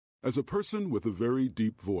As a person with a very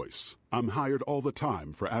deep voice, I'm hired all the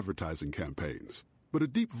time for advertising campaigns. But a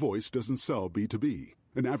deep voice doesn't sell B2B,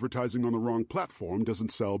 and advertising on the wrong platform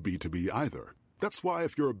doesn't sell B2B either. That's why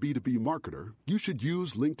if you're a B2B marketer, you should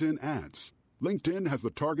use LinkedIn ads. LinkedIn has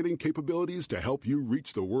the targeting capabilities to help you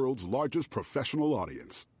reach the world's largest professional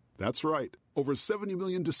audience. That's right, over 70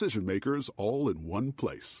 million decision makers all in one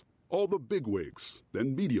place. All the big wigs,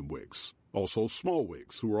 then medium wigs, also small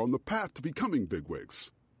wigs who are on the path to becoming big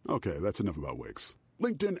wigs. Okay, that's enough about wigs.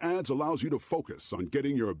 LinkedIn ads allows you to focus on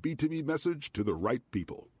getting your B2B message to the right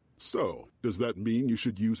people. So, does that mean you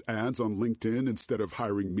should use ads on LinkedIn instead of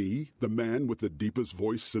hiring me, the man with the deepest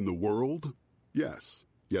voice in the world? Yes.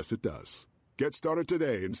 Yes, it does. Get started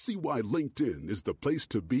today and see why LinkedIn is the place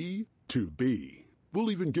to be to be. We'll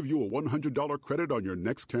even give you a $100 credit on your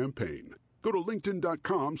next campaign. Go to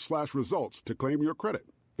linkedin.com/results to claim your credit.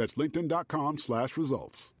 That's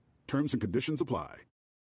linkedin.com/results. Terms and conditions apply.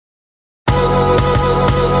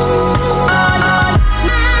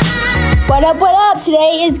 What up, what up?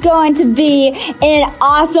 Today is going to be an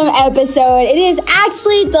awesome episode. It is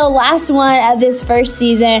actually the last one of this first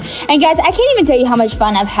season. And guys, I can't even tell you how much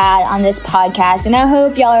fun I've had on this podcast. And I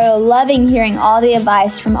hope y'all are loving hearing all the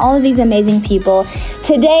advice from all of these amazing people.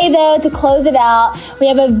 Today, though, to close it out, we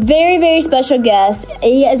have a very, very special guest.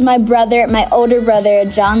 He is my brother, my older brother,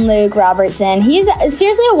 John Luke Robertson. He's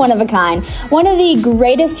seriously a one of a kind. One of the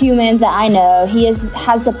greatest humans that I know. He has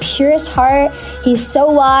the purest heart. He's so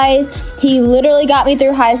wise. He literally got me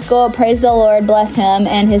through high school. Praise the Lord, bless him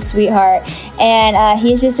and his sweetheart. And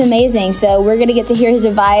he's just amazing. So we're going to get to hear his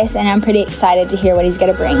advice, and I'm pretty excited to hear what he's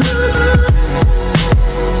going to bring.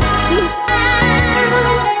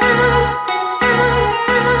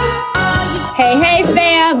 Hey,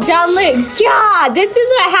 fam, John Luke. God, this is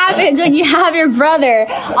what happens when you have your brother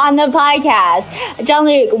on the podcast. John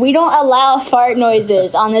Luke, we don't allow fart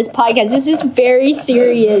noises on this podcast. This is very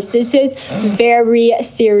serious.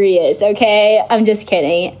 Okay? I'm just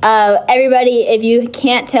kidding. Everybody, if you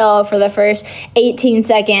can't tell for the first 18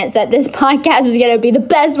 seconds that this podcast is going to be the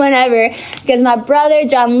best one ever, because my brother,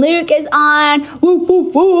 John Luke, is on. Woo,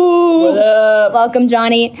 woo, woo. What up? Welcome,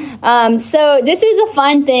 Johnny. So this is a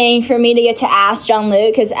fun thing for me to get to ask John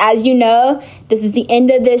Luke, because as you know, this is the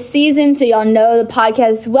end of this season, so y'all know the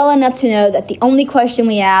podcast well enough to know that the only question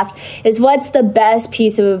we ask is, what's the best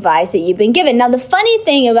piece of advice that you've been given? Now, the funny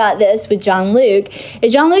thing about this with John Luke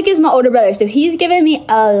is my older brother, so he's given me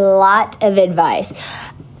a lot of advice.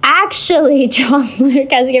 Actually, John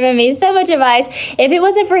Luke has given me so much advice. If it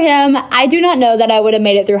wasn't for him, I do not know that I would have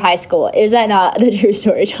made it through high school. Is that not the true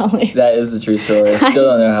story, John Luke? That is the true story. I still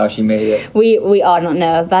don't know how she made it. We all don't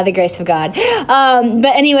know, by the grace of God.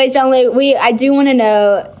 But anyways, John Luke, I do want to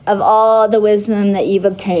know, of all the wisdom that you've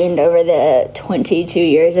obtained over the 22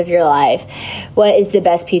 years of your life, what is the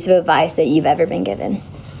best piece of advice that you've ever been given?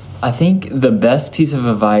 I think the best piece of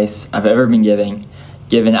advice I've ever been given,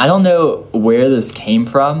 I don't know where this came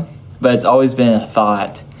from, but it's always been a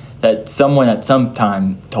thought that someone at some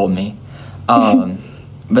time told me.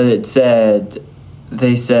 But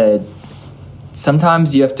they said,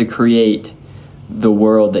 sometimes you have to create the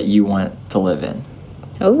world that you want to live in.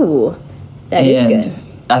 Oh, that is good.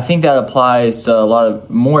 I think that applies to a lot of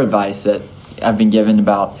more advice that I've been given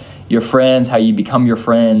about your friends, how you become your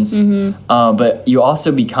friends, but you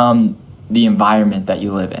also become the environment that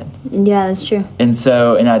you live in. Yeah, that's true. And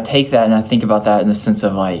I take that and I think about that in the sense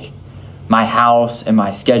of like my house and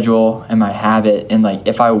my schedule and my habit, and like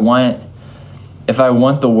if I want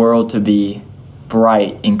the world to be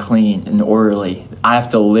bright and clean and orderly, I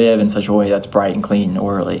have to live in such a way that's bright and clean and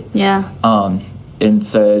orderly. Yeah. And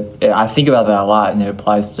so I think about that a lot, and it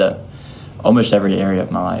applies to almost every area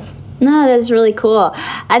of my life. No, that's really cool.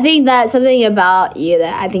 I think that something about you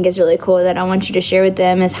that I think is really cool that I want you to share with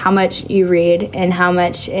them is how much you read and how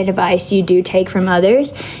much advice you do take from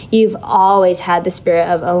others. You've always had the spirit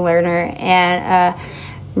of a learner and a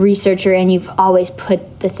researcher, and you've always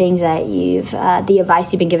put the things that the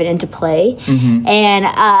advice you've been given into play. And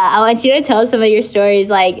I want you to tell some of your stories,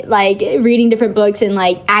 like reading different books and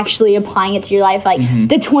like actually applying it to your life, like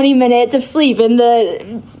the 20 minutes of sleep and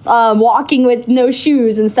the walking with no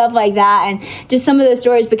shoes and stuff like that, and just some of those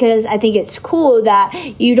stories, because I think it's cool that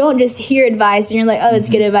you don't just hear advice and you're like, oh, that's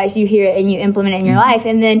good advice. You hear it and you implement it in your life,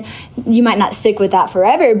 and then you might not stick with that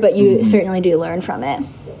forever, but you certainly do learn from it.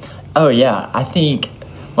 Oh yeah, I think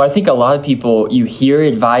a lot of people, you hear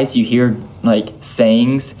advice, you hear like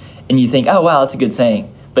sayings, and you think, oh wow, that's a good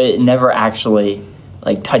saying, but it never actually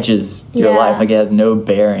like touches your life. Like it has no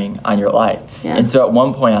bearing on your life. And so at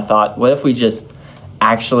one point I thought, what if we just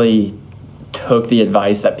actually took the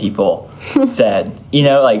advice that people said?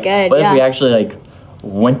 Like what if we actually like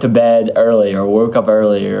went to bed early or woke up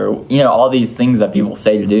early or, all these things that people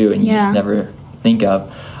say to do and you just never think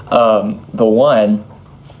of. The one,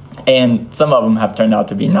 and some of them have turned out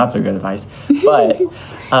to be not so good advice, but...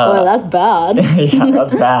 well, that's bad. Yeah,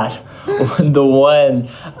 that's bad. The one,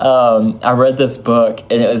 I read this book,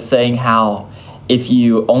 and it was saying how if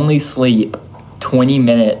you only sleep 20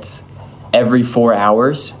 minutes every 4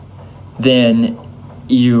 hours, then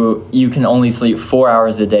you can only sleep 4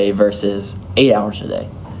 hours a day versus 8 hours a day.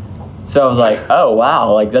 So I was like, oh,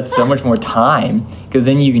 wow, like that's so much more time, because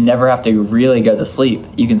then you can never have to really go to sleep.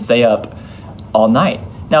 You can stay up all night.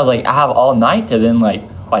 And I was like, I have all night to then like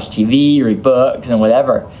watch TV, read books, and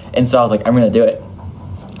whatever. And so I was like, I'm going to do it.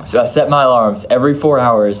 So I set my alarms. Every 4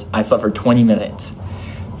 hours, I slept for 20 minutes.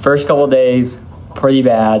 First couple of days, pretty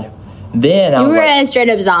bad. Then I was like... You were a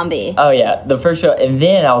straight-up zombie. Oh, yeah. The first show. And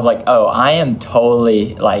then I was like, oh, I am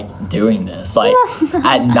totally, like, doing this. Like,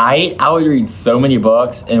 at night, I would read so many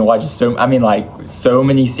books and watch so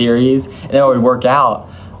many series. And then I would work out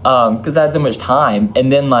because I had so much time.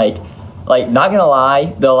 And then, like, not gonna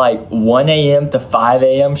lie, the, 1 a.m. to 5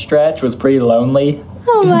 a.m. stretch was pretty lonely.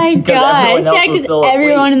 Oh my gosh. Yeah, because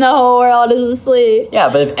everyone in the whole world is asleep. Yeah,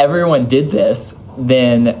 but if everyone did this,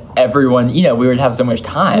 then everyone, we would have so much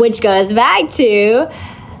time. Which goes back to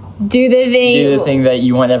do the thing that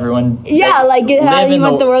you want everyone... Yeah, how you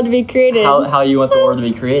want the world to be created. How you want the world to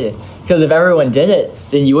be created. Because if everyone did it,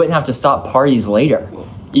 then you wouldn't have to stop parties later.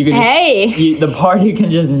 You could the party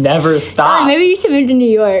can just never stop. Maybe you should move to New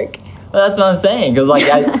York. Well, that's what I'm saying. Because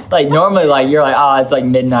normally, you're like, oh, it's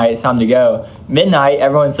midnight, it's time to go. Midnight,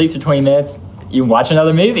 everyone sleeps for 20 minutes. You watch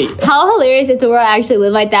another movie. How hilarious if the world actually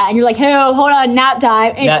lived like that, and you're like, hey, hold on, nap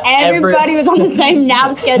time, and everybody was on the same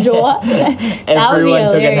nap schedule.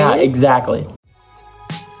 Everyone took a nap, exactly.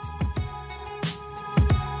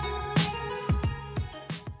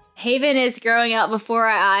 Haven is growing up before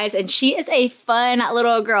our eyes, and she is a fun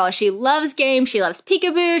little girl. She loves games, she loves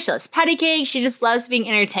peekaboo, she loves patty cake, she just loves being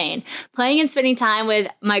entertained. Playing and spending time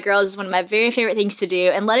with my girls is one of my very favorite things to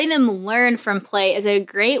do, and letting them learn from play is a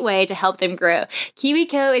great way to help them grow.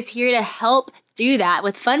 KiwiCo is here to help do that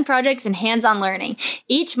with fun projects and hands-on learning.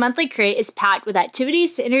 Each monthly crate is packed with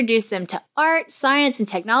activities to introduce them to art, science, and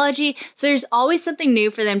technology, so there's always something new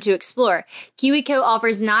for them to explore. KiwiCo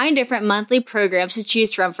offers 9 different monthly programs to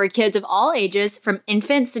choose from for kids of all ages, from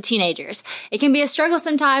infants to teenagers. It can be a struggle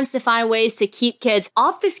sometimes to find ways to keep kids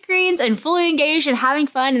off the screens and fully engaged and having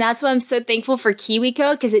fun, and that's why I'm so thankful for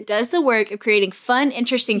KiwiCo, because it does the work of creating fun,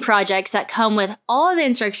 interesting projects that come with all the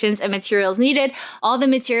instructions and materials needed. All the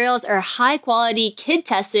materials are high quality, kid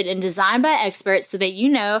tested, and designed by experts so that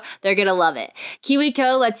they're gonna love it.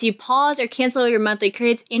 KiwiCo lets you pause or cancel your monthly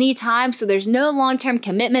crates anytime, so there's no long-term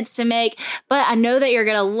commitments to make, but I know that you're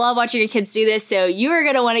gonna love watching your kids do this, so you are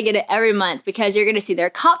gonna want to get it every month because you're gonna see their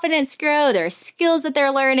confidence grow, their skills that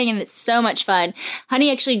they're learning, and it's so much fun. Honey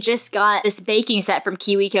actually just got this baking set from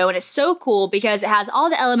KiwiCo, and it's so cool because it has all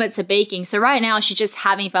the elements of baking, so right now she's just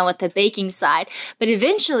having fun with the baking side, but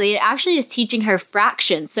eventually it actually is teaching her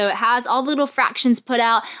fractions, so it has all the little fractions put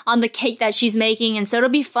out on the cake that she's making, and so it'll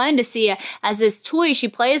be fun to see as this toy she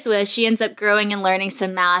plays with, she ends up growing and learning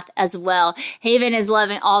some math as well. Haven is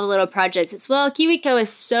loving all the little projects as well. KiwiCo is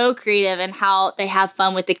so creative in how they have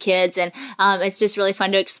fun with the kids, and it's just really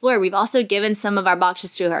fun to explore. We've also given some of our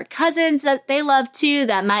boxes to our cousins that they love too,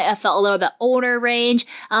 that might have felt a little bit older range,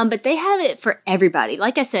 but they have it for everybody.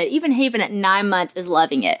 Like I said, even Haven at 9 months is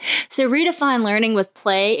loving it. So redefine learning with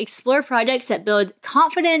play, explore projects that build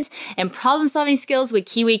confidence and problem-solving skills with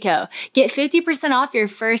KiwiCo. Get 50% off your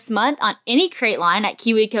first month on any crate line at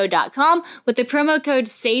KiwiCo.com with the promo code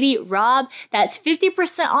SadieRob. That's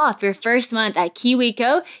 50% off your first month at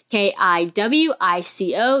KiwiCo,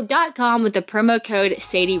 KiwiCo.com with the promo code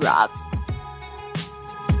SadieRob.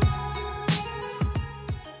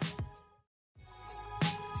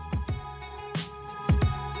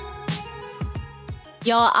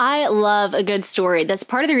 Y'all, I love a good story. That's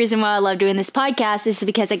part of the reason why I love doing this podcast, is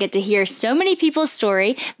because I get to hear so many people's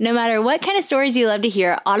story. No matter what kind of stories you love to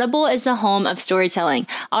hear, Audible is the home of storytelling.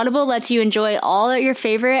 Audible lets you enjoy all of your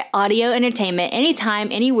favorite audio entertainment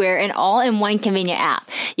anytime, anywhere, and all in one convenient app.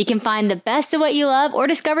 You can find the best of what you love or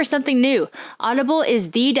discover something new. Audible is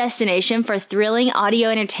the destination for thrilling audio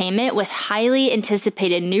entertainment with highly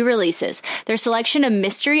anticipated new releases. Their selection of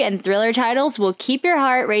mystery and thriller titles will keep your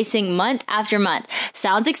heart racing month after month.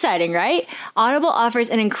 Sounds exciting, right? Audible offers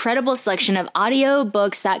an incredible selection of audio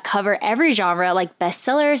books that cover every genre, like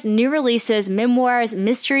bestsellers, new releases, memoirs,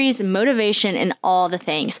 mysteries, motivation, and all the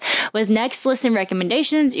things. With Next Listen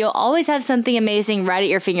recommendations, you'll always have something amazing right at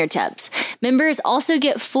your fingertips. Members also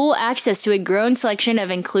get full access to a growing selection of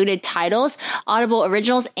included titles, Audible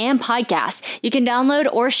originals, and podcasts. You can download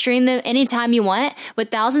or stream them anytime you want. With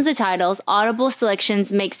thousands of titles, Audible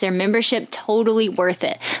Selections makes their membership totally worth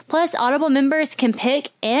it. Plus, Audible members can pick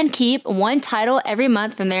and keep one title every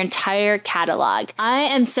month from their entire catalog. I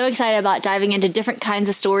am so excited about diving into different kinds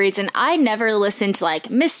of stories, and I never listened to like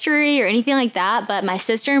mystery or anything like that, but my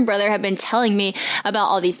sister and brother have been telling me about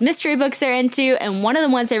all these mystery books they're into, and one of the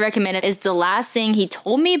ones they recommended is The Last Thing He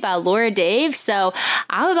Told Me by Laura Dave, so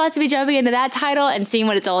I'm about to be jumping into that title and seeing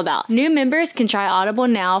what it's all about. New members can try Audible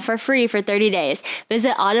now for free for 30 days.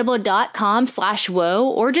 Visit audible.com/woe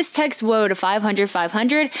or just text WOE to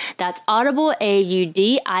 500-500. That's Audible, AUDIBLE.com/woe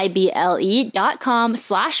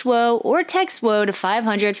or text WOE to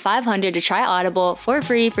 500-500 to try Audible for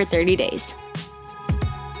free for 30 days.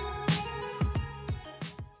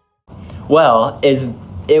 Well,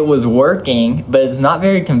 it was working, but it's not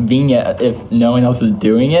very convenient if no one else is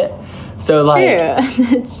doing it. So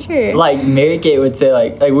That's true. Like Mary Kate would say,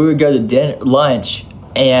 like we would go to lunch,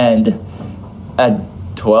 and at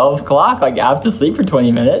 12 o'clock, like I have to sleep for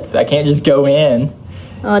 20 minutes. I can't just go in.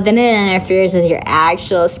 Well, then it interferes with your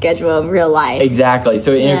actual schedule of real life. Exactly.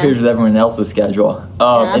 So it interferes with everyone else's schedule.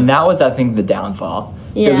 And that was, I think, the downfall.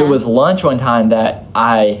 Because it was lunch one time that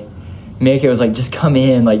Mary Kate was like, just come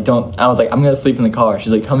in. Like, don't. I was like, I'm going to sleep in the car.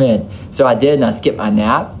 She's like, come in. So I did, and I skipped my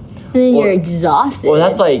nap. And then you're exhausted. Well,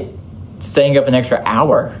 that's like staying up an extra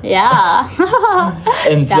hour. Yeah.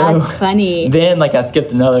 And so that's funny. Then, like, I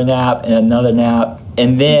skipped another nap and another nap.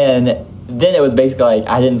 And then it was basically like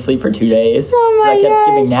I didn't sleep for 2 days. Oh my I kept gosh.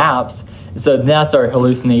 skipping naps. So then I started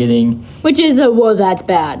hallucinating. Which is whoa, that's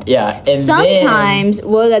bad. Yeah. And sometimes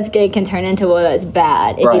whoa, that's good can turn into whoa, that's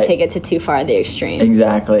bad if you take it to too far the extreme.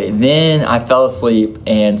 Exactly. Then I fell asleep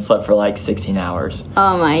and slept for like 16 hours.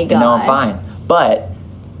 Oh my gosh. And now I'm fine. But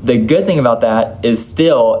the good thing about that is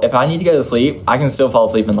still, if I need to go to sleep, I can still fall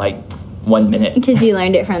asleep in like 1 minute. Because you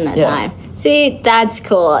learned it from that time. See, that's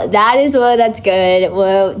cool. That is whoa, that's good.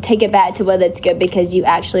 We'll take it back to whoa, that's good because you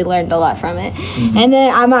actually learned a lot from it. Mm-hmm. And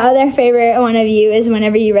then my other favorite one of you is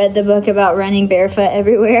whenever you read the book about running barefoot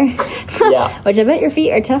everywhere. Yeah. Which I bet your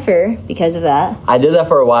feet are tougher because of that. I did that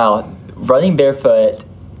for a while. Running Barefoot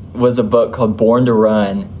was a book called Born to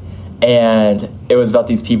Run. And it was about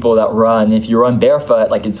these people that run. If you run barefoot,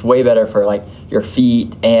 like it's way better for like your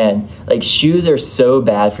feet, and like shoes are so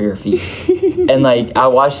bad for your feet. And like I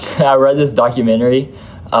read this documentary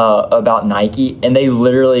about Nike, and they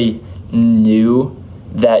literally knew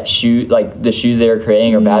that the shoes they were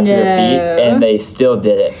creating are bad for your feet, and they still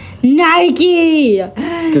did it. Nike!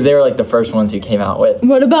 Because they were like the first ones who came out with.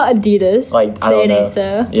 What about Adidas? Like, I don't know.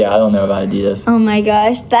 So. Yeah, I don't know about Adidas. Oh my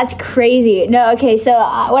gosh, that's crazy. No, okay, so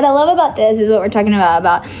what I love about this is what we're talking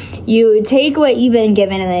about you take what you've been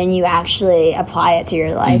given and then you actually apply it to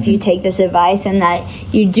your life. Mm-hmm. You take this advice and that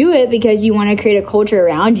you do it because you want to create a culture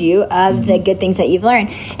around you of the good things that you've learned.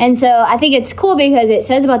 And so I think it's cool because it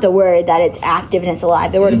says about the word that it's active and it's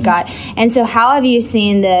alive, the word of God. And so how have you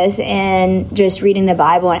seen this in just reading the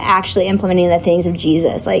Bible and actually implementing the things of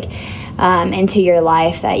Jesus, like into your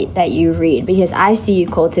life that you read? Because I see you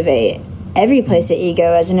cultivate every place that you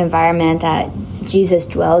go as an environment that Jesus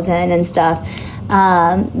dwells in and stuff.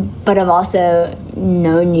 But I've also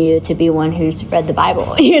known you to be one who's read the Bible,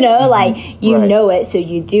 like you know it, so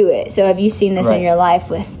you do it. So have you seen this in your life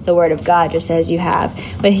with the Word of God, just as you have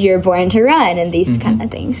with your Born to Run and these kind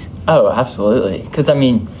of things? Oh, absolutely. Because I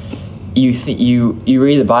mean, you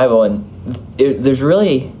read the Bible and there's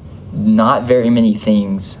really not very many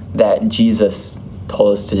things that Jesus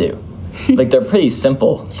told us to do. Like they're pretty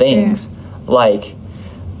simple things, like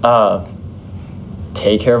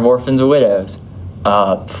take care of orphans and widows.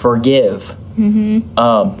 Forgive.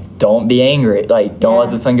 Don't be angry. Like, don't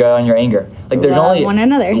let the sun go out on your anger. Like, there's love one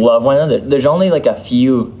another. Love one another. There's only like a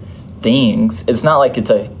few things. It's not like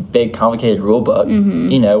it's a big complicated rule book.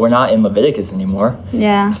 We're not in Leviticus anymore.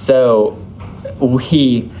 Yeah. So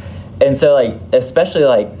like, especially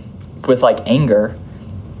like with like anger,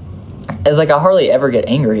 it's like I hardly ever get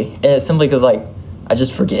angry, and it's simply because like I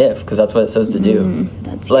just forgive because that's what it says to do.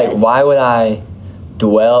 That's like good. Why would I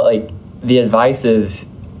dwell? Like the advice is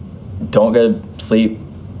don't go to sleep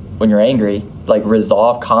when you're angry. Like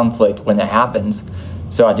resolve conflict when it happens.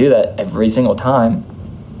 So I do that every single time,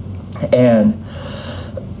 and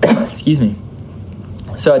excuse me.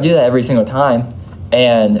 So I do that every single time,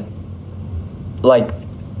 and like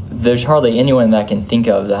there's hardly anyone that I can think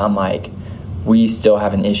of that I'm like, we still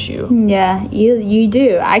have an issue. Yeah, you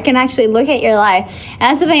do. I can actually look at your life. And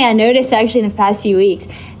that's something I noticed actually in the past few weeks,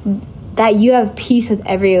 that you have peace with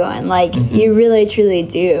everyone. Like, you really, truly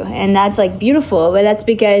do. And that's, like, beautiful. But that's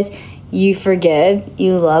because you forgive,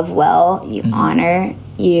 you love well, you honor,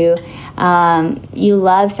 you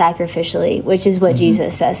love sacrificially, which is what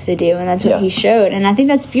Jesus says to do. And that's what he showed. And I think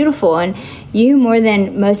that's beautiful. And you, more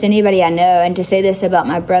than most anybody I know, and to say this about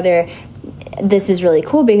my brother, this is really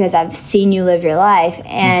cool because I've seen you live your life,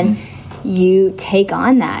 and you take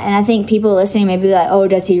on that. And I think people listening may be like, oh,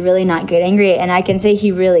 does he really not get angry? And I can say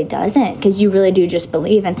he really doesn't, because you really do just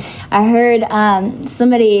believe. And I heard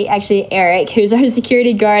somebody, actually Eric, who's our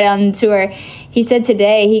security guard on the tour, he said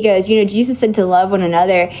today, he goes, Jesus said to love one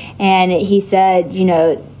another, and he said,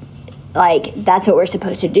 like, that's what we're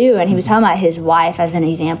supposed to do. And he was talking about his wife as an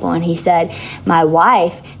example, and he said, my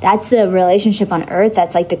wife, that's the relationship on earth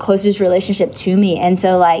that's like the closest relationship to me. And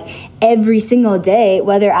so, like, every single day,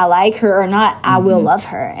 whether I like her or not, I will love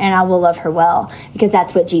her, and I will love her well, because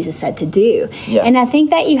that's what Jesus said to do. And I think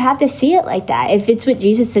that you have to see it like that. If it's what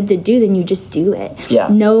Jesus said to do, then you just do it,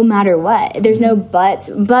 no matter what. There's no buts,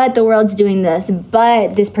 but the world's doing this,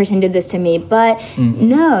 but this person did this to me, but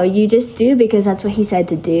no, you just do, because that's what he said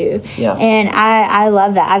to do. And I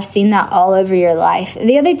love that. I've seen that all over your life.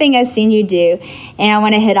 The other thing I've seen you do, and I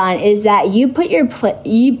want to hit on, is that you put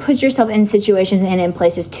yourself in situations and in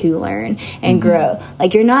places to learn and grow.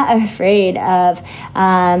 Like, you're not afraid of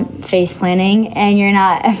face planting, and you're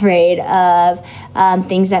not afraid of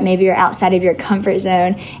things that maybe are outside of your comfort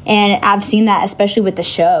zone. And I've seen that especially with the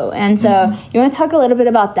show. And so you want to talk a little bit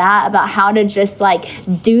about that, about how to just, like,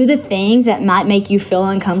 do the things that might make you feel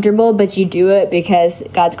uncomfortable, but you do it because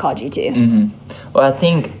God's called you to. Well, I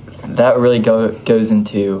think that really goes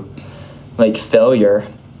into, like, failure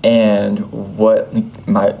and what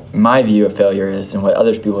my view of failure is and what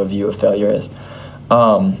other people's view of failure is.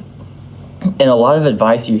 And a lot of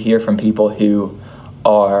advice you hear from people who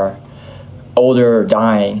are older or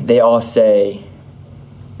dying, they almost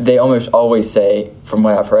always say, from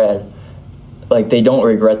what I've read, like, they don't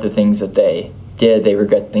regret the things that they did, they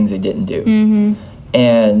regret the things they didn't do.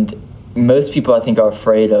 And most people, I think, are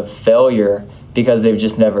afraid of failure because they've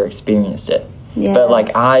just never experienced it. But,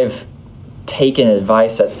 like, I've taken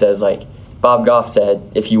advice that says, like, Bob Goff said,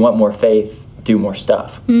 if you want more faith, do more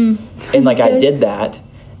stuff. And, like, I did that,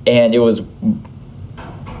 and it was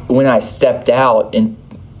when I stepped out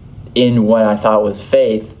in what I thought was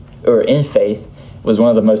faith, or in faith, was one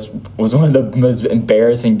of the most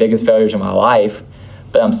embarrassing, biggest failures of my life.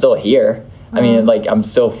 But I'm still here. I mean, like, I'm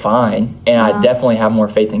still fine, and I definitely have more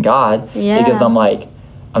faith in God because I'm like,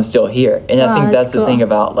 I'm still here. And I think that's the thing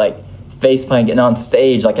about, like, face planting, getting on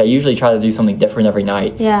stage. Like, I usually try to do something different every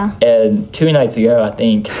night. And 2 nights ago, I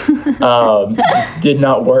think, just did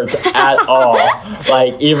not work at all,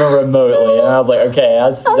 like, even remotely. And I was like, okay,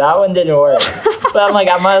 that one didn't work. But I'm like,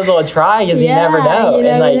 I might as well try, because you never know.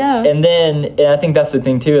 And I think that's the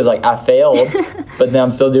thing too, is, like, I failed, but then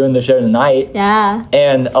I'm still doing the show tonight.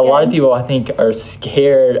 And a lot of people, I think, are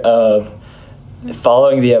scared of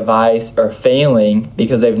following the advice or failing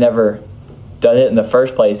because they've never done it in the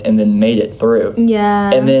first place and then made it through.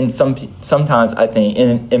 And then sometimes I think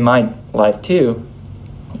in my life too,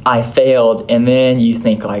 I failed, and then you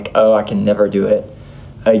think, like, oh, I can never do it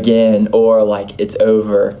again, or, like, it's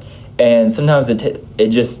over. And sometimes it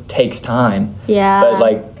just takes time. But,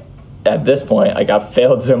 like, at this point, like, I've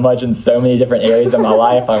failed so much in so many different areas of my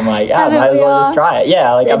life. I'm like, I might as well just try it.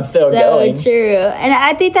 Like, I'm still going. So true. And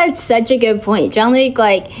I think that's such a good point. John Luke,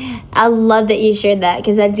 like, I love that you shared that,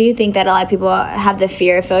 because I do think that a lot of people have the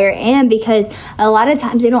fear of failure, and because a lot of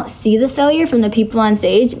times they don't see the failure from the people on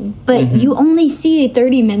stage, but you only see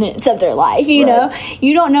 30 minutes of their life, you know?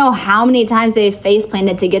 You don't know how many times they've face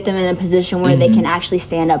planted to get them in a position where they can actually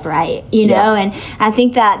stand upright, you know? And I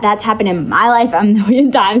think that that's happened in my life a million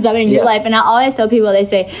times, happened in your life. And I always tell people, they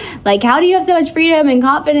say, like, how do you have so much freedom and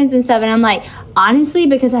confidence and stuff? And I'm like, honestly,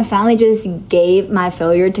 because I finally just gave my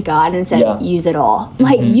failure to God and said, use it all.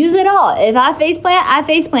 Like, use it all. If I face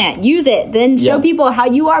plant, use it. Then show people how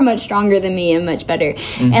you are much stronger than me and much better.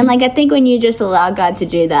 And, like, I think when you just allow God to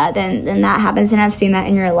do that, then that happens. And I've seen that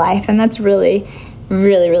in your life. And that's really,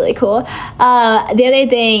 really, really cool. The other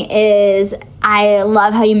thing is, I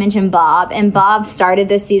love how you mentioned Bob, and Bob started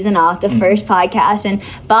this season off, the first podcast, and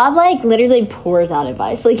Bob, like, literally pours out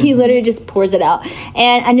advice. Like, he literally just pours it out.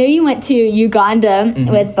 And I know you went to Uganda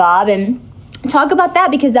with Bob, and talk about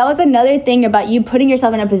that, because that was another thing about you putting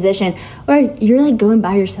yourself in a position where you're, like, going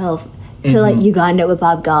by yourself to, like, Uganda with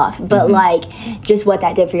Bob Goff, but, like, just what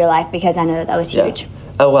that did for your life, because I know that was huge.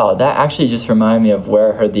 Oh, wow. That actually just reminded me of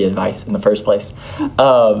where I heard the advice in the first place.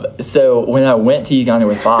 So when I went to Uganda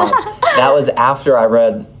with Bob, that was after I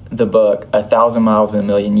read the book 1,000 Miles in a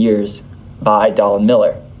Million Years by Donald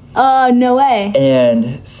Miller. Oh, no way.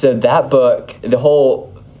 And so that book, the whole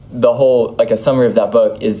like a summary of that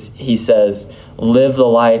book is, he says, live the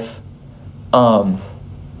life,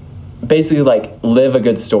 basically like live a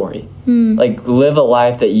good story. Like live a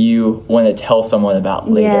life that you want to tell someone about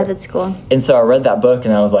later. Yeah, that's cool. And so I read that book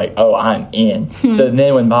and I was like, oh, I'm in. So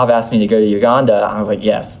then when Bob asked me to go to Uganda, I was like,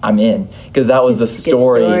 yes, I'm in. Because that was the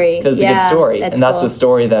story. Because it's a good story. That's cool. That's the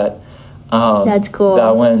story that that's cool. That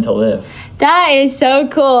I wanted to live. That is so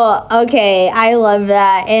cool. Okay, I love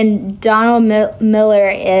that. And Donald Miller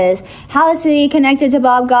is, how is he connected to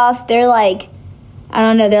Bob Goff? They're like, I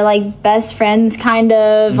don't know, they're like best friends kind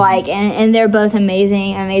of, like, and they're both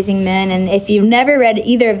amazing men. And if you've never read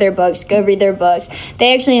either of their books, go read their books.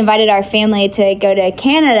 They actually invited our family to go to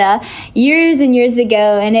Canada years and years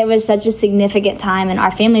ago, and it was such a significant time, and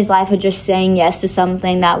our family's life was just saying yes to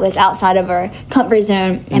something that was outside of our comfort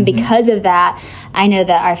zone. And because of that, I know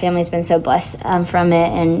that our family's been so blessed from it,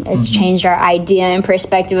 and it's changed our idea and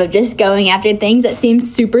perspective of just going after things that seem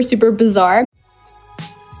super, super bizarre.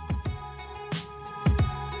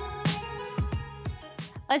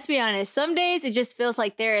 Let's be honest, some days it just feels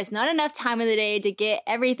like there is not enough time in the day to get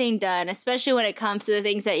everything done, especially when it comes to the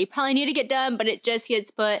things that you probably need to get done, but it just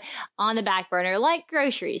gets put on the back burner, like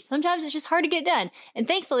groceries. Sometimes it's just hard to get done. And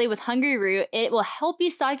thankfully, with Hungry Root, it will help you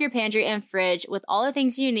stock your pantry and fridge with all the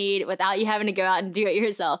things you need without you having to go out and do it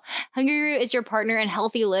yourself. Hungry Root is your partner in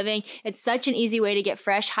healthy living. It's such an easy way to get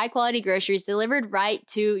fresh, high-quality groceries delivered right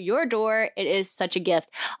to your door. It is such a gift.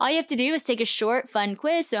 All you have to do is take a short, fun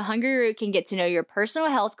quiz so Hungry Root can get to know your personal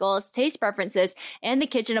health goals, taste preferences, and the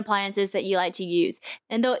kitchen appliances that you like to use.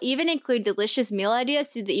 And they'll even include delicious meal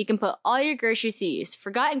ideas so that you can put all your groceries to use.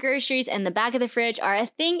 Forgotten groceries in the back of the fridge are a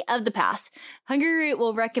thing of the past. Hungry Root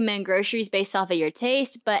will recommend groceries based off of your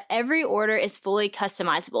taste, but every order is fully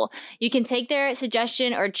customizable. You can take their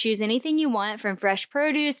suggestion or choose anything you want, from fresh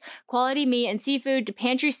produce, quality meat and seafood, to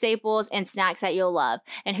pantry staples and snacks that you'll love.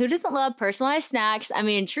 And who doesn't love personalized snacks? I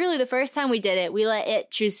mean, truly, the first time we did it, we let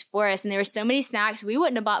it choose for us, and there were so many snacks we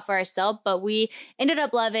wouldn't have bought for ourselves, but we ended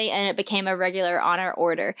up loving, and it became a regular on our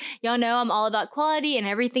order. Y'all know I'm all about quality, and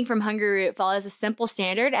everything from Hungry Root follows a simple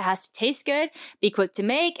standard. It has to taste good, be quick to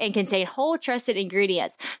make, and contain whole trusted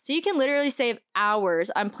ingredients. So you can literally save hours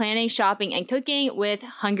on planning, shopping, and cooking with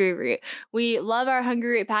Hungry Root. We love our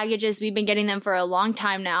Hungry Root packages. We've been getting them for a long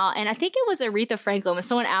time now, and I think it was Aretha Franklin when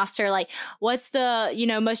someone asked her, like, what's the,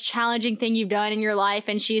 most challenging thing you've done in your life?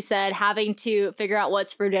 And she said, having to figure out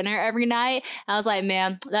what's for dinner every night. And I was like,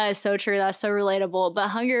 man, that is so true. That's so relatable. But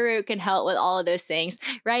Hungry Root can help with all of those things.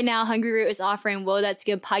 Right now, Hungry Root is offering Whoa, That's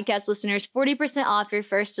Good podcast listeners 40% off your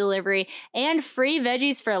first delivery and free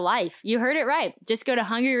veggies for life. You heard it right. Just go to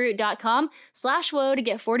hungryroot.com/whoa to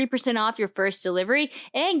get 40% off your first delivery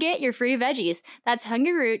and get your free veggies. That's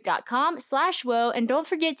hungryroot.com/whoa. And don't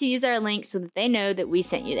forget to use our link so that they know that we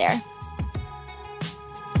sent you there.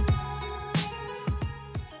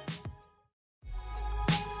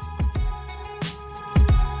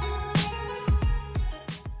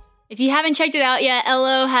 If you haven't checked it out yet,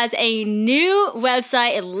 LO has a new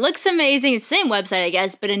website. It looks amazing. It's the same website, I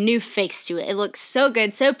guess, but a new face to it. It looks so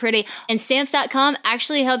good, so pretty. And Stamps.com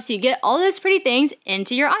actually helps you get all those pretty things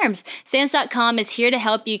into your arms. Stamps.com is here to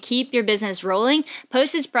help you keep your business rolling.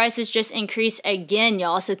 Postage prices just increased again,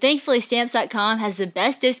 y'all. So thankfully, Stamps.com has the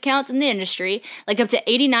best discounts in the industry, like up to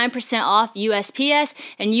 89% off USPS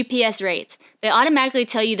and UPS rates. They automatically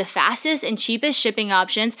tell you the fastest and cheapest shipping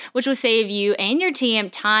options, which will save you and your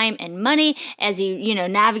team time and money as you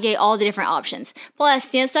navigate all the different options. Plus,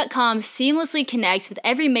 Stamps.com seamlessly connects with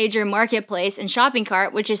every major marketplace and shopping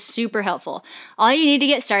cart, which is super helpful. All you need to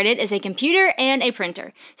get started is a computer and a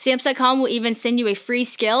printer. Stamps.com will even send you a free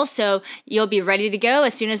scale, so you'll be ready to go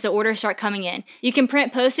as soon as the orders start coming in. You can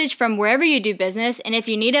print postage from wherever you do business, and if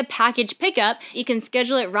you need a package pickup, you can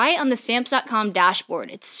schedule it right on the Stamps.com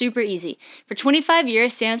dashboard. It's super easy. For 25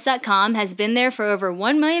 years, Stamps.com has been there for over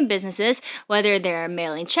 1 million businesses, whether they're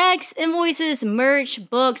mailing checks, invoices, merch,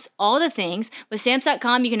 books, all the things. With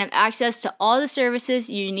Stamps.com, you can have access to all the services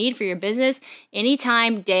you need for your business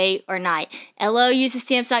anytime, day or night. LO uses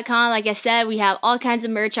Stamps.com. Like I said, we have all kinds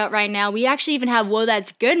of merch out right now. We actually even have Whoa,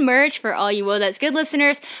 That's Good merch for all you Whoa, That's Good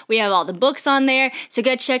listeners. We have all the books on there, so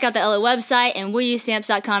go check out the LO website, and we'll use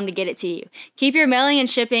Stamps.com to get it to you. Keep your mailing and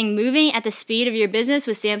shipping moving at the speed of your business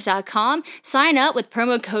with Stamps.com. Sign up with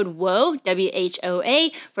promo code WHOA,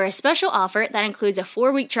 WHOA, for a special offer that includes a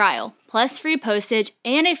 4-week trial, plus free postage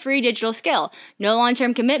and a free digital scale. No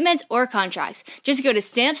long-term commitments or contracts. Just go to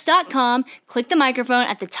stamps.com, click the microphone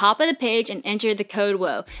at the top of the page, and enter the code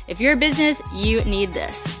WHOA. If you're a business, you need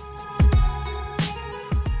this.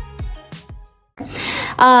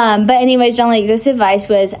 But anyways, John, like, this advice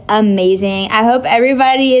was amazing. I hope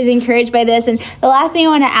everybody is encouraged by this. And the last thing I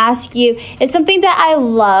want to ask you is something that I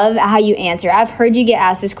love how you answer. I've heard you get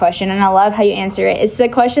asked this question, and I love how you answer it. It's the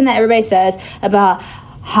question that everybody says about,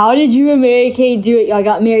 how did you and Mary Kate do it? Y'all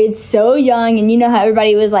got married so young, and you know how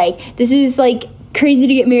everybody was like, this is like crazy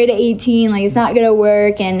to get married at 18, like it's not gonna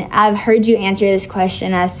work. And I've heard you answer this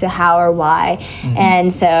question as to how or why. Mm-hmm.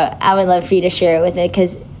 And so I would love for you to share it with it,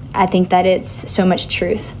 because I think that it's so much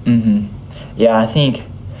truth. Mm-hmm. Yeah, I think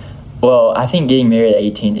getting married at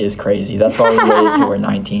 18 is crazy. That's why we waited till we're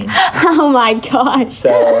 19. Oh my gosh.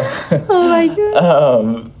 So, oh my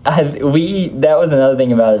gosh. That was another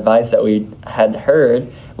thing about advice that we had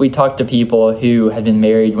heard. We talked to people who had been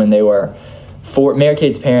married when they were Mary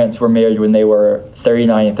Kate's parents were married when they were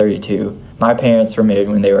 39 and 32. My parents were married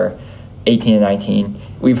when they were 18 and 19.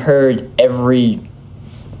 We've heard every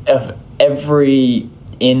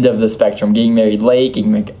end of the spectrum, getting married late,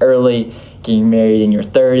 getting married early, getting married in your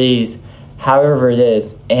 30s, however it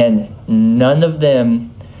is, and none of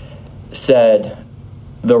them said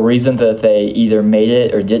the reason that they either made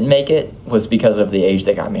it or didn't make it was because of the age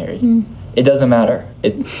they got married. It doesn't matter.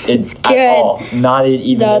 It's good. At all. Not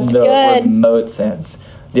even That's in the good. remote sense.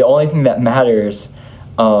 The only thing that matters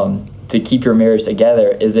to keep your marriage together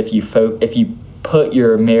is if you put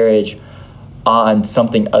your marriage on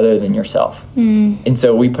something other than yourself. And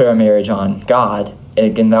so we put our marriage on God, and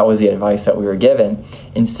again, that was the advice that we were given.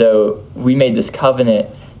 And so we made this covenant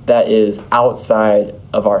that is outside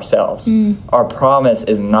of ourselves. Our promise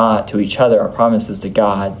is not to each other, our promise is to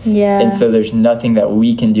God. Yeah. And so there's nothing that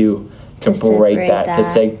we can do to break that,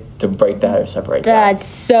 to break that or separate that. That's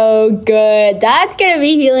so good. That's going to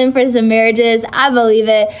be healing for some marriages. I believe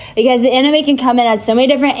it, because the enemy can come in at so many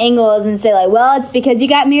different angles and say, like, well, it's because you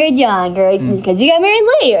got married young, or because you got married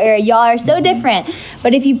late, or y'all are so different.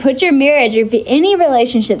 But if you put your marriage, or if any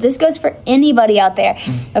relationship, this goes for anybody out there,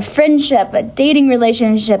 a friendship, a dating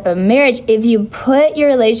relationship, a marriage, if you put your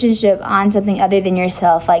relationship on something other than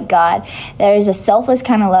yourself, like God, there's a selfless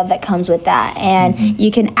kind of love that comes with that. And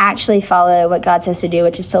you can actually follow what God says to do,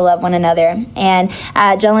 which is to love one another. And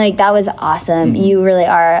John Lake, that was awesome. You really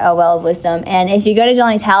are a well of wisdom. And if you go to John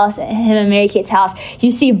Lake's house, him and Mary Kate's house,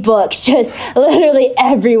 you see books just literally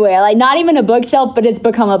everywhere. Like, not even a bookshelf, but it's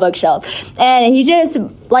become a bookshelf. And he just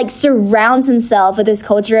like surrounds himself with this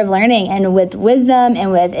culture of learning and with wisdom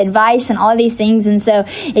and with advice and all of these things. And so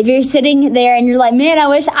if you're sitting there and you're like, man, I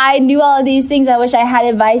wish I knew all of these things, I wish I had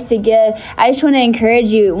advice to give, I just want to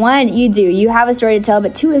encourage you. One, you have a story to tell.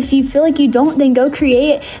 But two, if you feel like you don't, then go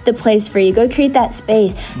create the place for you. Go create that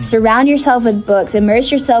space. Surround yourself with books.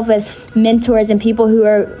 Immerse yourself with mentors and people who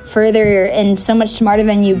are further and so much smarter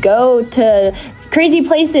than you. Go to crazy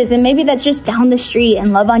places, and maybe that's just down the street,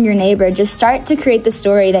 and love on your neighbor. Just start to create the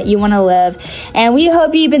story that you want to live. And we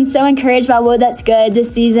hope you've been so encouraged by Whoa, That's Good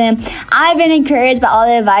this season. I've been encouraged by all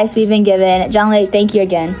the advice we've been given. John Lake, thank you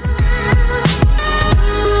again.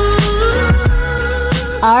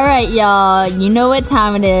 All right, y'all, you know what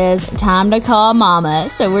time it is. Time to call Mama.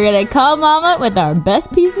 So we're going to call Mama with our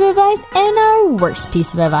best piece of advice and our worst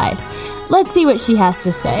piece of advice. Let's see what she has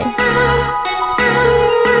to say.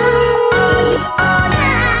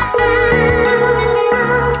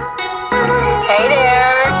 Hey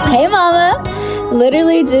there. Hey, Mama.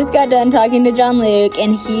 Literally just got done talking to John Luke,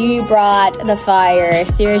 and he brought the fire.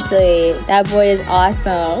 Seriously, that boy is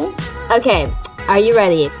awesome. Okay. Are you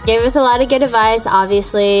ready? Gave us a lot of good advice,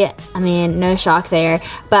 obviously. I mean, no shock there.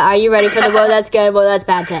 But are you ready for the Whoa, That's Good, Whoa, That's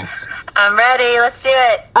Bad test? I'm ready. Let's do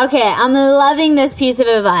it. Okay, I'm loving this piece of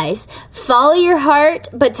advice. Follow your heart,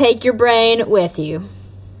 but take your brain with you.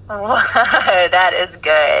 Oh, that is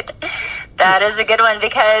good. That is a good one,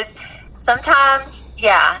 because sometimes,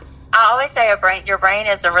 I always say your brain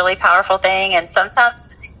is a really powerful thing, and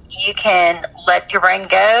sometimes you can let your brain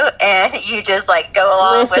go and you just like go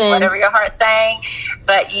along with whatever your heart's saying,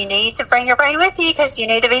 but you need to bring your brain with you, because you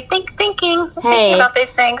need to be thinking about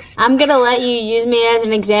these things. I'm gonna let you use me as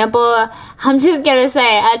an example. I'm just gonna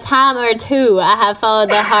say, a time or two I have followed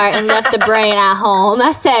the heart and left the brain at home.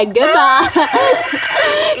 I said goodbye.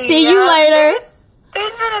 See you later.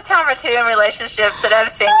 There's been a time or two in relationships that I've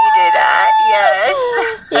seen you do that. Yes.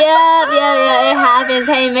 Yeah. It happens,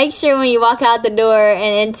 hey, make sure when you walk out the door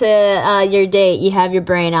and into your date, you have your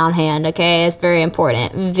brain on hand, okay? It's very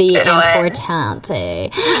important. Importante.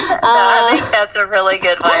 I think that's a really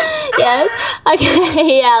good one. Yes.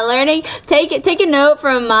 Okay, yeah, learning. Take a note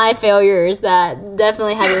from my failures that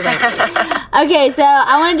definitely have your brain. Okay, so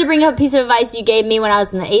I wanted to bring up a piece of advice you gave me when I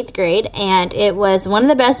was in the 8th grade, and it was one of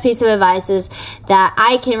the best pieces of advices that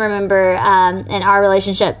I can remember in our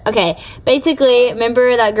relationship. Okay, basically,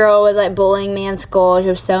 remember that girl was like bullying me in school. She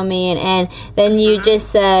was so mean, and then you just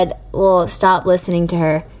said, well, stop listening to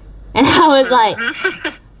her. And I was like,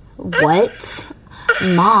 what?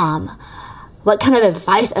 Mom, what kind of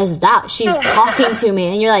advice is that? She's talking to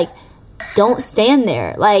me. And you're like, don't stand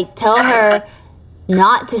there. Like, tell her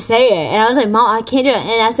not to say it. And I was like, Mom, I can't do it.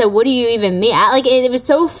 And I said, what do you even mean? It was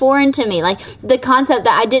so foreign to me. Like, the concept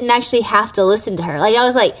that I didn't actually have to listen to her. Like, I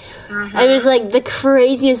was like, it was like the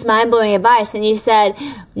craziest mind-blowing advice. And you said,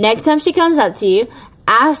 next time she comes up to you,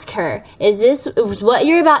 ask her, is what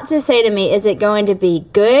you're about to say to me, is it going to be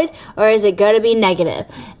good or is it going to be negative?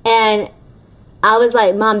 And I was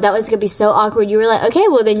like, Mom, that was going to be so awkward. You were like, okay,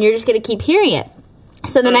 well, then you're just going to keep hearing it.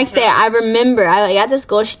 So the next day, I remember, I got to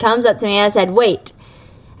school, she comes up to me, and I said, wait.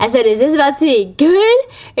 I said, is this about to be good,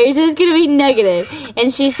 or is this going to be negative?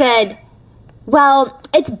 And she said, well,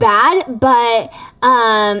 it's bad, but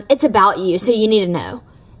it's about you, so you need to know.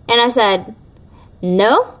 And I said,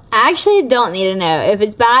 no, I actually don't need to know. If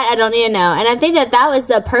it's bad, I don't need to know. And I think that was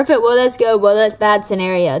the perfect, well, that's good, well, that's bad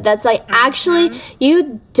scenario. That's like, actually,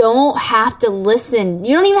 you don't have to listen.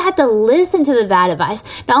 You don't even have to listen to the bad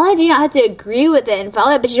advice. Not only do you not have to agree with it and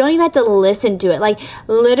follow it, but you don't even have to listen to it. Like,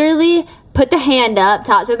 literally put the hand up,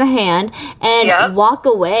 talk to the hand, and walk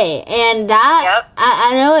away. And that,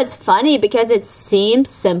 I know it's funny because it seems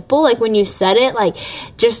simple. Like, when you said it, like,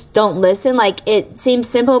 just don't listen. Like, it seems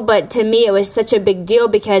simple, but to me, it was such a big deal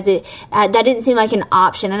because that didn't seem like an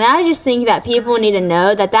option. And I just think that people need to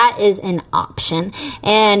know that is an option.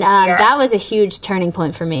 And that was a huge turning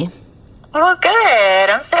point for me. Well, good.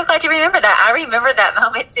 I'm so glad you remember that. I remember that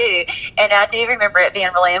moment, too. And I do remember it being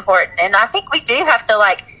really important. And I think we do have to,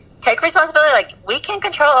 like, take responsibility. Like, we can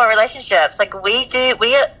control our relationships. Like, we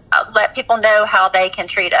let people know how they can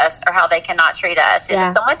treat us or how they cannot treat us. And if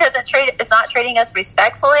someone is not treating us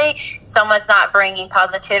respectfully, someone's not bringing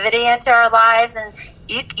positivity into our lives, and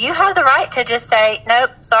you have the right to just say,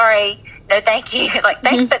 nope, sorry, no thank you. Like,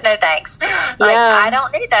 thanks, but no thanks. Like, I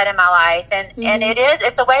don't need that in my life. And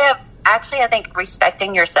it's a way of actually, I think,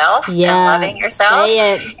 respecting yourself and loving yourself.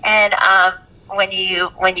 And when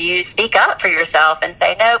you speak up for yourself and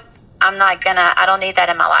say, nope, I don't need that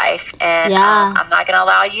in my life, and I'm not gonna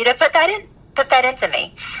allow you to put that into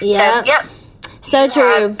me. So true.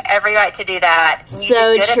 Have every right to do that. You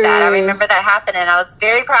did good at that. I remember that happened, and I was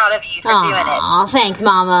very proud of you for doing it. Oh, thanks,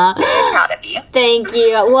 Mama. Very proud of you. Thank you.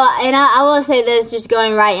 Well, and I will say this, just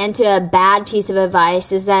going right into a bad piece of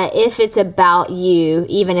advice, is that if it's about you,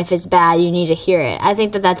 even if it's bad, you need to hear it. I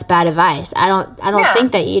think that that's bad advice. I don't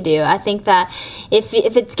think that you do. I think that if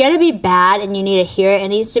it's going to be bad and you need to hear it, it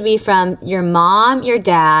needs to be from your mom, your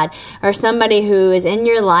dad, or somebody who is in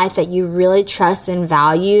your life that you really trust and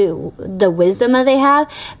value the wisdom that they have,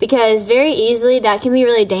 because very easily that can be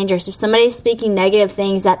really dangerous. If somebody's speaking negative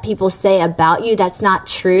things that people say about you that's not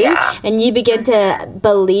true, and you begin to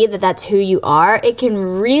believe that that's who you are, it can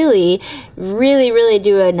really, really, really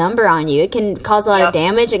do a number on you. It can cause a lot of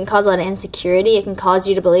damage. It can cause a lot of insecurity. It can cause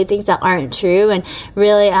you to believe things that aren't true, and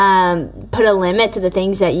really put a limit to the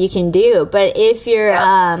things that you can do. But if you're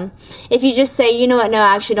if you just say, you know what, no,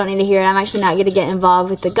 I actually don't need to hear it, I'm actually not going to get involved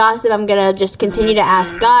with the gossip, I'm going to just continue to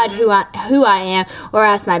ask God who I am, or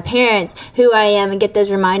ask my parents who I am, and get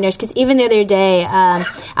those reminders. Because even the other day,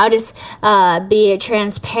 I'll just be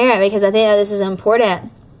transparent, because I think that this is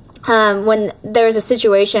important. When there was a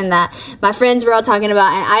situation that my friends were all talking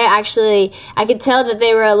about, and I could tell that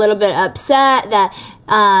they were a little bit upset, that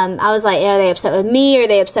I was like, are they upset with me, or are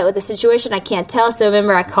they upset with the situation? I can't tell. So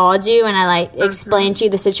remember, I called you and I explained to you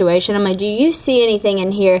the situation. I'm like, do you see anything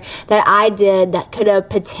in here that I did that could have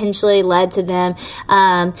potentially led to them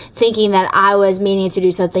thinking that I was meaning to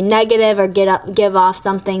do something negative or give off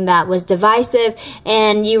something that was divisive?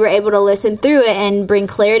 And you were able to listen through it and bring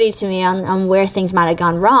clarity to me on where things might have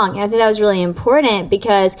gone wrong. And I think that was really important,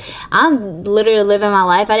 because I'm literally living my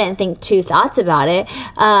life. I didn't think two thoughts about it.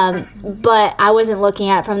 but I wasn't looking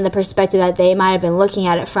at it from the perspective that they might have been looking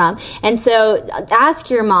at it from. And so ask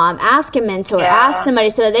your mom, ask a mentor, ask somebody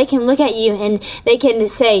so that they can look at you and they can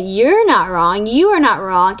say, you're not wrong, you are not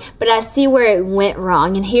wrong, but I see where it went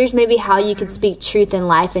wrong. And here's maybe how you can speak truth and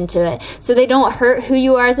life into it. So they don't hurt who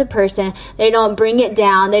you are as a person. They don't bring it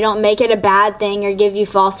down. They don't make it a bad thing or give you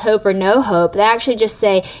false hope or no hope. They actually just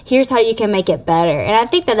say, here's how you can make it better. And I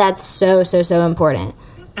think that that's so, so, so important.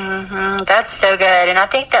 Mm-hmm. That's so good. And I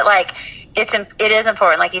think that, like, it is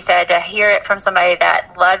important, like you said, to hear it from somebody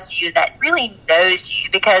that loves you, that really knows you,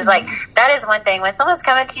 because like that is one thing when someone's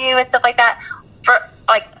coming to you and stuff like that.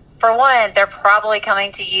 For one, they're probably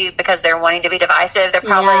coming to you because they're wanting to be divisive. They're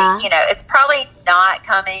probably, it's probably not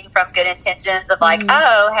coming from good intentions of like,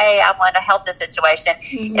 oh, hey, I want to help the situation.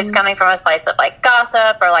 It's coming from a place of like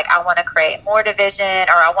gossip or like, I want to create more division,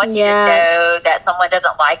 or I want you to know that someone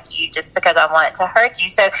doesn't like you just because I want it to hurt you.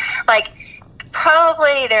 So like,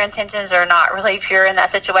 probably their intentions are not really pure in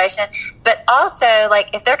that situation. But also,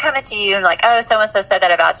 like, if they're coming to you and like, oh, so-and-so said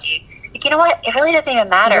that about you, like, you know what? It really doesn't even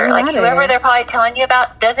matter. Whoever they're probably telling you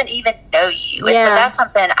about doesn't even know you. And so that's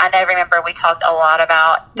something I know, remember we talked a lot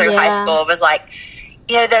about through high school, was like,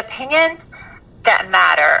 the opinions that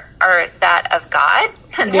matter are that of God,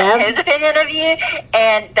 his opinion of you,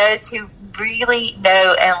 and those who really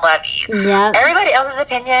know and love you. Everybody else's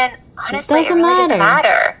opinion, honestly, it really doesn't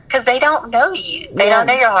matter, because they don't know you. They don't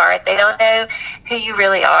know your heart. They don't know who you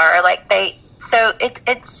really are. So it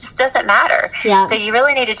just doesn't matter. So you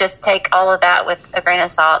really need to just take all of that with a grain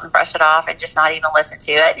of salt and brush it off and just not even listen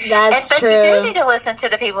to it. But you do need to listen to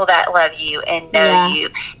the people that love you and know you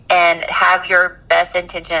and have your best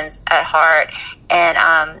intentions at heart.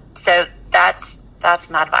 And so that's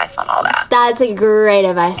my advice on all that. That's a great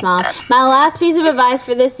advice, Mom. My last piece of advice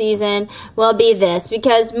for this season will be this,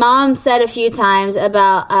 because Mom said a few times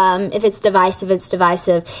about if it's divisive, it's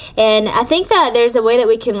divisive. And I think that there's a way that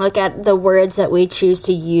we can look at the words that we choose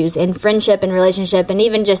to use in friendship and relationship, and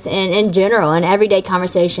even just in general, in everyday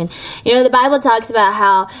conversation. The Bible talks about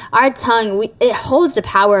how our tongue, it holds the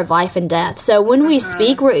power of life and death. So when we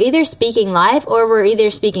speak, we're either speaking life or we're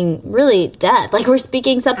either speaking really death. Like, we're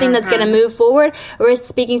speaking something that's going to move forward, or we're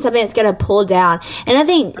speaking something that's going to pull down. And I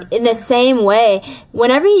think in the same way,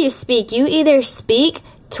 whenever you speak, you either speak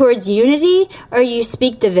towards unity or you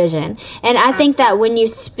speak division. And I think that when you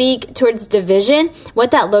speak towards division,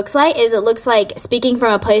 what that looks like is, it looks like speaking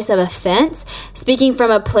from a place of offense, speaking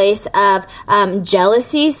from a place of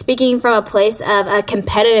jealousy, speaking from a place of a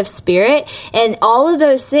competitive spirit, and all of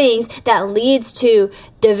those things that leads to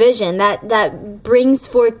division, that brings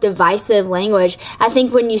forth divisive language. I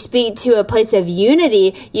think when you speak to a place of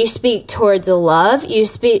unity, you speak towards love, you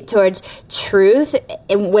speak towards truth,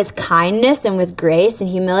 and with kindness and with grace and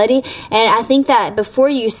humility. And I think that before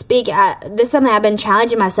you speak, this is something I've been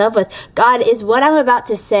challenging myself with. God, is what I'm about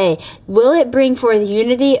to say, will it bring forth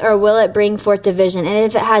unity or will it bring forth division? And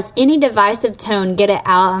if it has any divisive tone, get it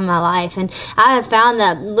out of my life. And I have found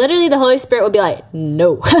that literally the Holy Spirit will be like,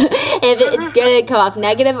 no. If it's going to come off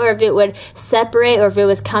negative, or if it would separate, or if it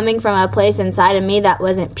was coming from a place inside of me that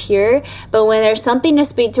wasn't pure. But when there's something to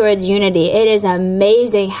speak towards unity, it is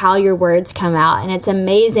amazing how your words come out, and it's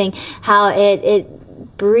amazing how it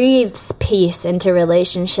breathes peace into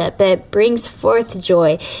relationship. It brings forth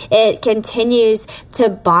joy. It continues to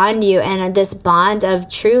bond you, and this bond of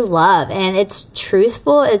true love. And it's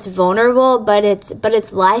truthful, it's vulnerable, but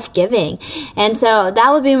it's life-giving. And so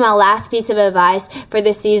that would be my last piece of advice for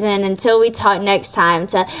this season until we talk next time.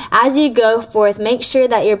 As you go forth, make sure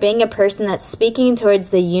that you're being a person that's speaking towards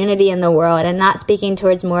the unity in the world and not speaking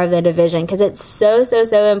towards more of the division, because it's so, so,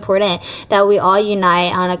 so important that we all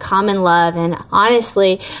unite on a common love. And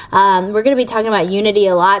honestly, we're going to be talking about unity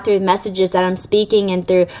a lot through messages that I'm speaking and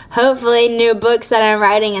through hopefully new books that I'm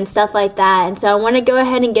writing and stuff like that. And so I want to go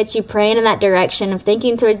ahead and get you praying in that direction of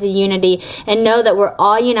thinking towards the unity, and know that we're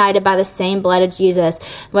all united by the same blood of Jesus.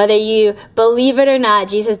 Whether you believe it or not,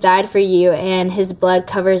 Jesus died for you, and his blood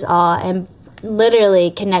covers all and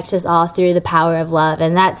literally connects us all through the power of love.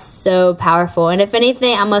 And that's so powerful. And if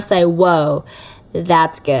anything, I must say, whoa,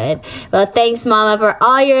 that's good. Well, thanks, Mama, for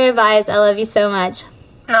all your advice. I love you so much.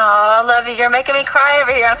 Oh, I love you. You're making me cry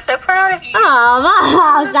over here. I'm so proud of you. Oh,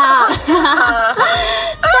 Mom, stop. Stop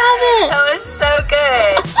it. That was so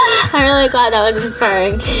good. I'm really glad that was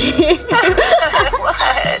inspiring to you. It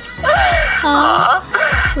was.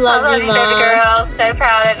 Love you, Mom. Baby girl. So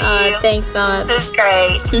proud of you. Thanks, Mom. This is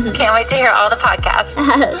great. Can't wait to hear all the podcasts.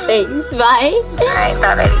 Thanks. Bye. All right.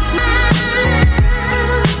 Bye, baby.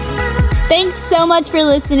 Thanks so much for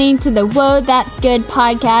listening to the Whoa, That's Good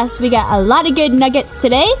podcast. We got a lot of good nuggets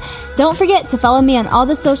today. Don't forget to follow me on all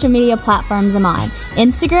the social media platforms I'm on.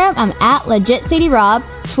 Instagram, I'm at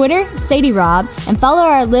LegitSadieRob, Twitter, SadieRob, and follow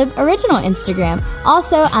our Live Original Instagram.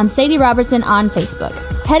 Also, I'm Sadie Robertson on Facebook.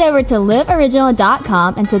 Head over to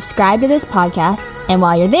liveoriginal.com and subscribe to this podcast. And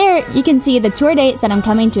while you're there, you can see the tour dates that I'm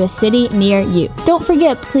coming to a city near you. Don't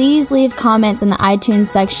forget, please leave comments in the iTunes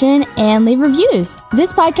section and leave reviews.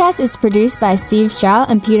 This podcast is produced by Steve Strout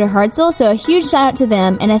and Peter Hartzell, so a huge shout out to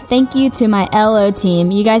them and a thank you to my LO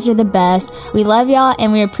team. You guys are the best. We love y'all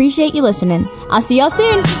and we appreciate you listening. I'll see y'all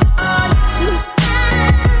soon.